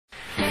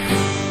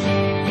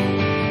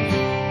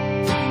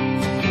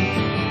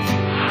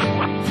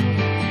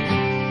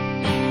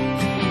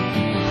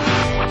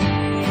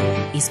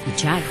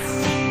escuchar,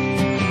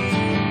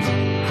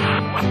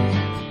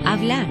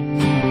 hablar,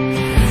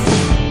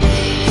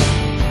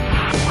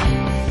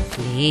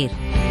 leer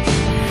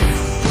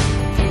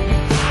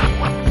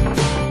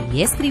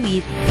y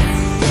escribir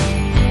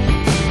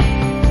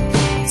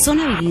son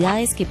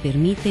habilidades que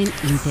permiten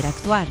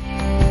interactuar,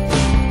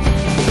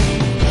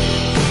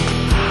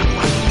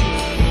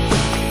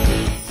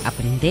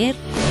 aprender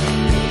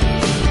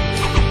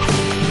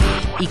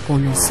y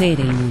conocer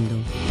el mundo.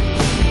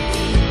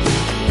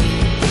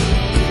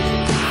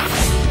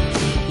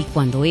 Y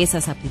cuando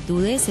esas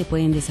aptitudes se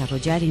pueden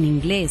desarrollar en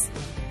inglés,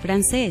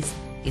 francés,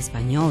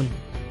 español,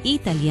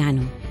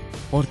 italiano,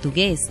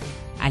 portugués,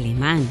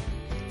 alemán,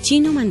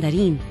 chino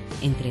mandarín,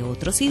 entre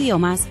otros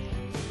idiomas,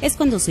 es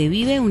cuando se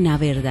vive una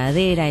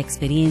verdadera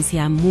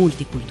experiencia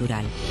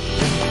multicultural.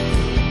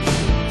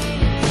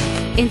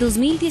 En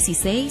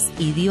 2016,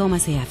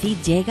 Idiomas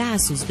EAFIT llega a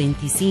sus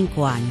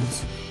 25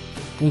 años.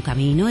 Un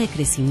camino de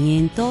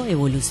crecimiento,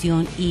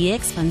 evolución y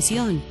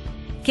expansión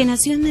que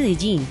nació en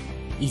Medellín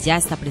y ya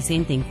está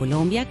presente en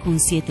Colombia con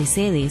 7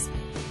 sedes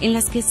en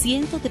las que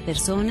cientos de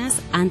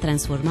personas han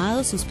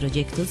transformado sus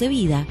proyectos de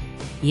vida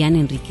y han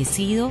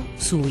enriquecido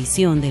su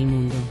visión del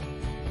mundo.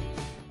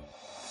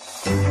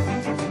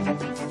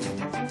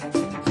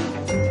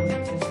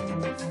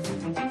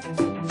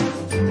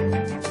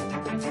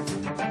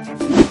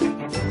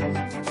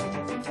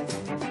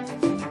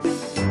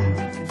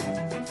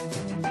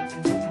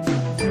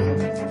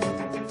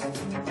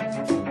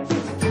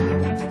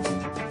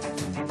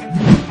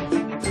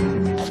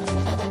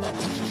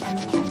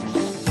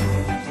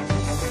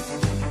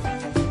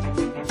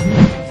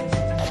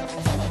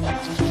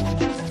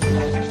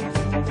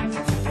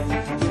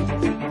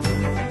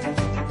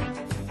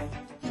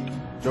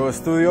 Yo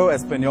estudio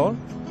español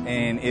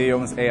en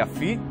Idiomas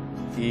EAFIT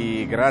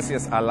y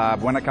gracias a la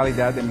buena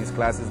calidad de mis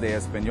clases de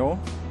español,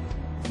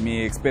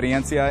 mi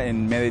experiencia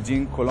en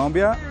Medellín,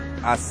 Colombia,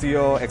 ha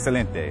sido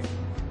excelente.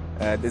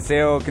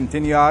 Deseo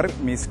continuar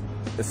mis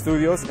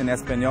estudios en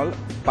español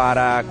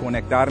para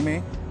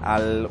conectarme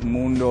al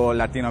mundo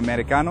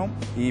latinoamericano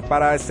y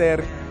para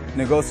hacer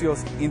negocios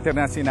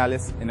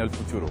internacionales en el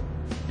futuro.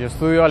 Yo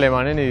estudio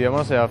alemán en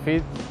Idiomas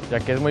EAFIT, ya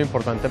que es muy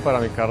importante para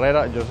mi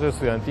carrera. Yo soy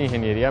estudiante de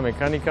Ingeniería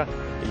Mecánica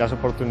y las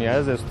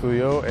oportunidades de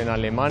estudio en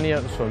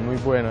Alemania son muy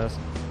buenas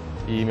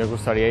y me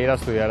gustaría ir a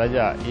estudiar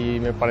allá. Y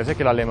me parece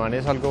que el alemán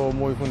es algo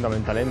muy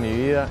fundamental en mi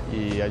vida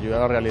y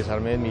ayuda a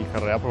realizarme en mi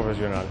carrera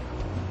profesional.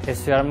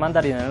 Estudiar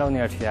mandarín en la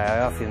Universidad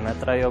de EAFIT me ha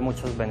traído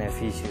muchos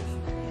beneficios.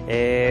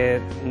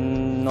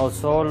 No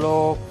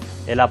solo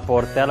el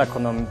aporte a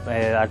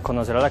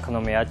conocer a la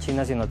economía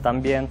china, sino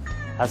también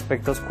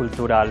aspectos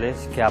culturales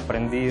que he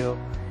aprendido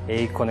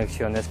y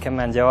conexiones que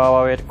me han llevado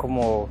a ver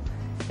como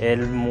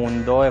el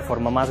mundo de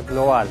forma más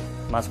global,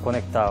 más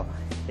conectado.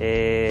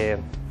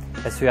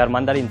 Estudiar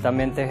mandarín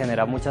también te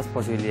genera muchas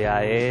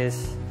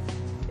posibilidades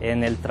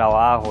en el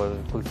trabajo,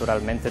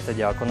 culturalmente te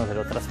lleva a conocer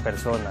otras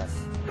personas.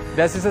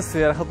 Gracias a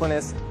estudiar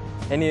japonés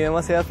en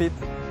Idiomas EAFIT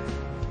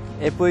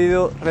he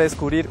podido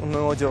redescubrir un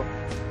nuevo yo,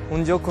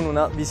 un yo con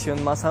una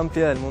visión más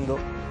amplia del mundo,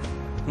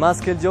 más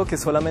que el yo que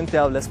solamente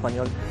habla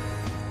español.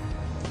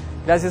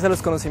 Gracias a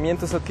los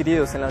conocimientos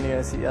adquiridos en la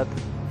Universidad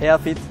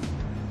EAFIT,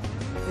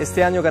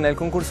 este año gané el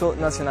concurso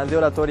nacional de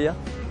oratoria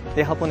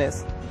de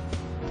japonés,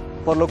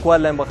 por lo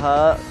cual la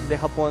Embajada de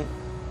Japón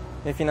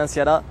me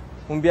financiará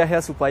un viaje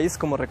a su país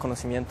como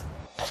reconocimiento.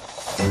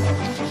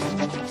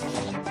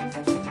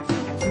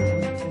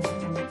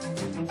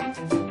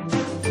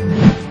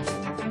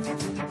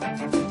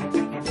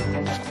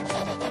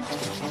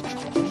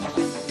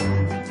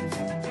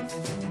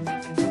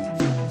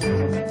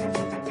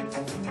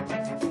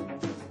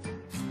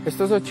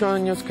 Estos 8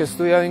 años que he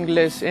estudiado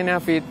inglés en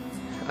EAFIT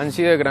han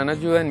sido de gran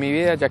ayuda en mi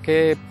vida, ya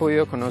que he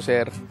podido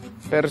conocer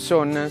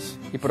personas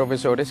y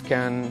profesores que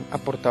han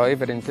aportado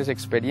diferentes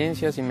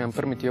experiencias y me han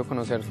permitido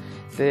conocer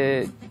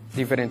de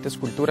diferentes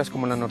culturas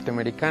como la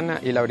norteamericana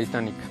y la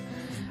británica.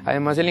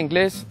 Además, el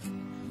inglés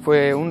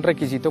fue un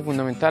requisito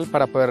fundamental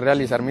para poder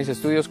realizar mis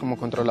estudios como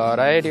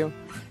controlador aéreo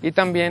y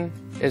también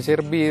he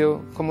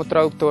servido como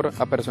traductor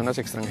a personas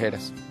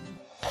extranjeras.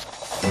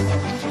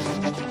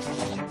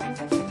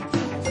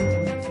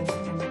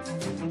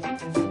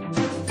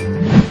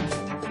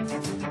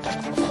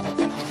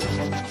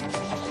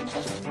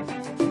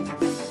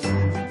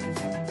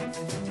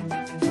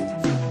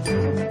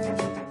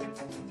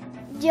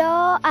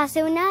 Yo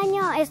hace un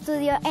año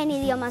estudio en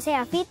Idiomas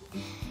EAFIT,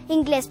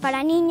 inglés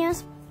para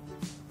niños.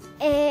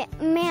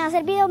 Me ha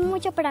servido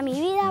mucho para mi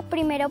vida,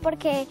 primero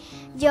porque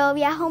yo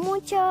viajo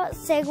mucho,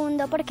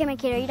 segundo porque me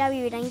quiero ir a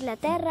vivir a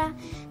Inglaterra.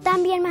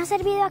 También me ha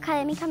servido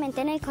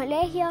académicamente en el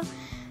colegio,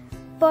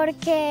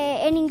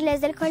 porque en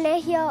inglés del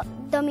colegio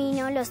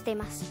domino los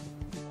temas.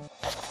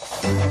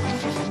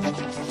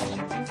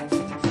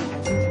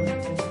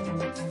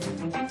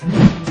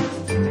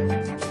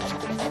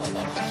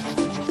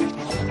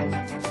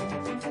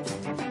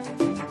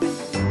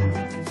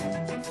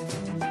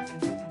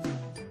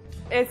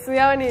 He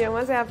estudiado en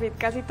Idiomas EAFIT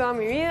casi toda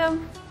mi vida.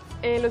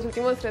 En los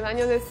últimos 3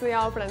 años he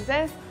estudiado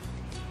francés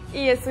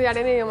y estudiar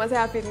en Idiomas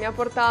EAFIT me ha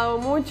aportado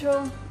mucho,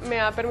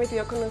 me ha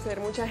permitido conocer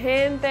mucha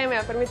gente, me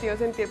ha permitido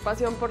sentir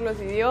pasión por los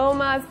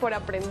idiomas, por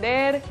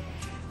aprender,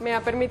 me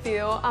ha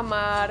permitido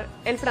amar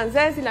el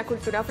francés y la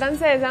cultura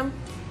francesa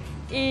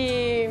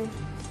y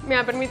me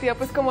ha permitido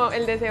pues como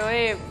el deseo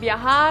de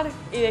viajar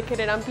y de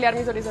querer ampliar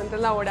mis horizontes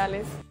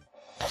laborales.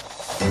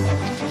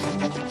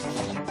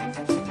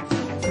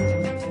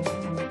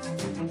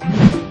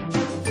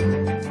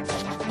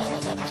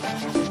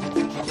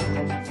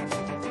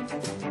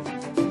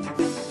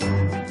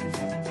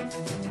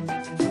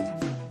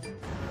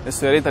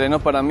 Estudiar italiano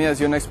para mí ha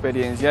sido una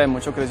experiencia de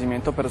mucho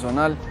crecimiento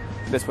personal.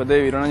 Después de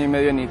vivir 1 año y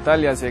medio en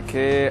Italia, sé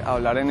que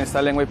hablar en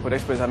esta lengua y poder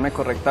expresarme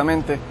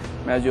correctamente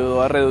me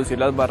ayudó a reducir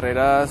las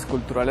barreras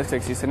culturales que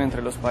existen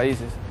entre los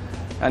países.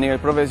 A nivel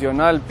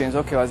profesional,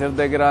 pienso que va a ser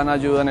de gran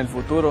ayuda en el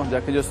futuro,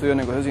 ya que yo estudio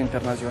negocios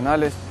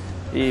internacionales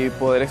y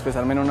poder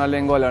expresarme en una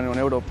lengua de la Unión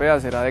Europea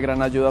será de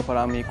gran ayuda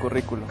para mi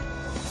currículo.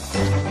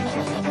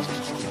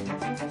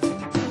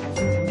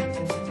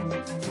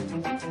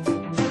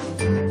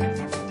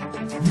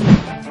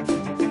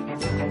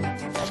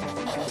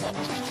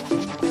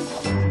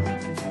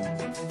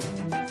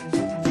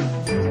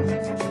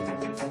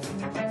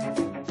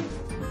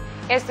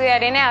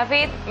 Estudiar en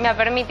EAFIT me ha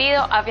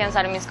permitido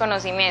afianzar mis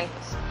conocimientos,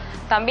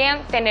 también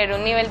tener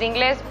un nivel de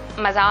inglés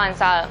más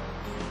avanzado.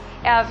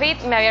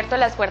 EAFIT me ha abierto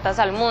las puertas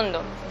al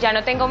mundo, ya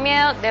no tengo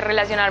miedo de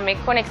relacionarme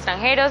con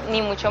extranjeros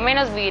ni mucho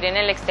menos vivir en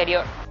el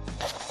exterior.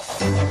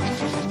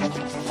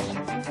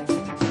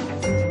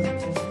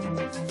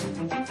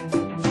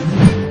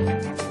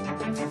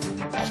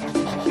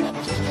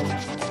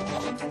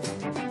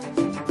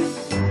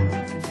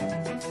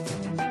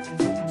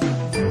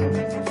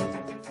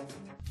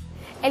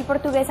 El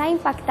portugués ha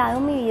impactado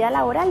mi vida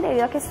laboral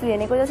debido a que estudié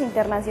negocios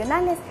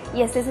internacionales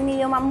y este es un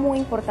idioma muy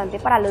importante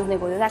para los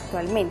negocios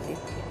actualmente.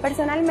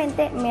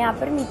 Personalmente me ha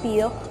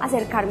permitido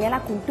acercarme a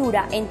la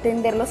cultura,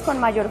 entenderlos con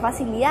mayor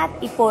facilidad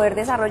y poder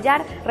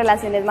desarrollar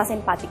relaciones más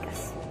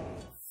empáticas.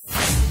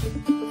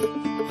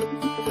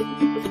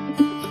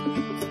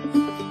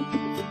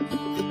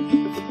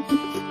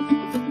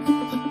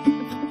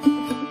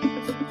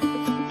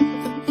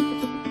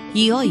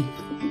 Y hoy,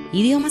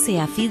 Idiomas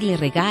EAFIT le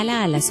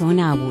regala a la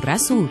zona Aburrá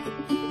Sur,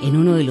 en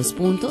uno de los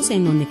puntos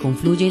en donde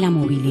confluye la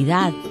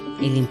movilidad,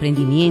 el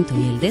emprendimiento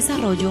y el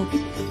desarrollo,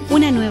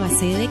 una nueva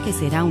sede que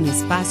será un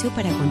espacio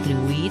para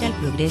contribuir al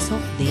progreso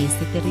de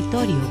este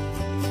territorio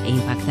e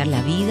impactar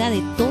la vida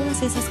de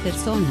todas esas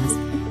personas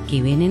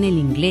que ven en el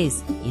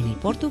inglés y en el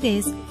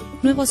portugués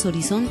nuevos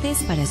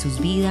horizontes para sus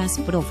vidas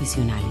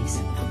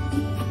profesionales.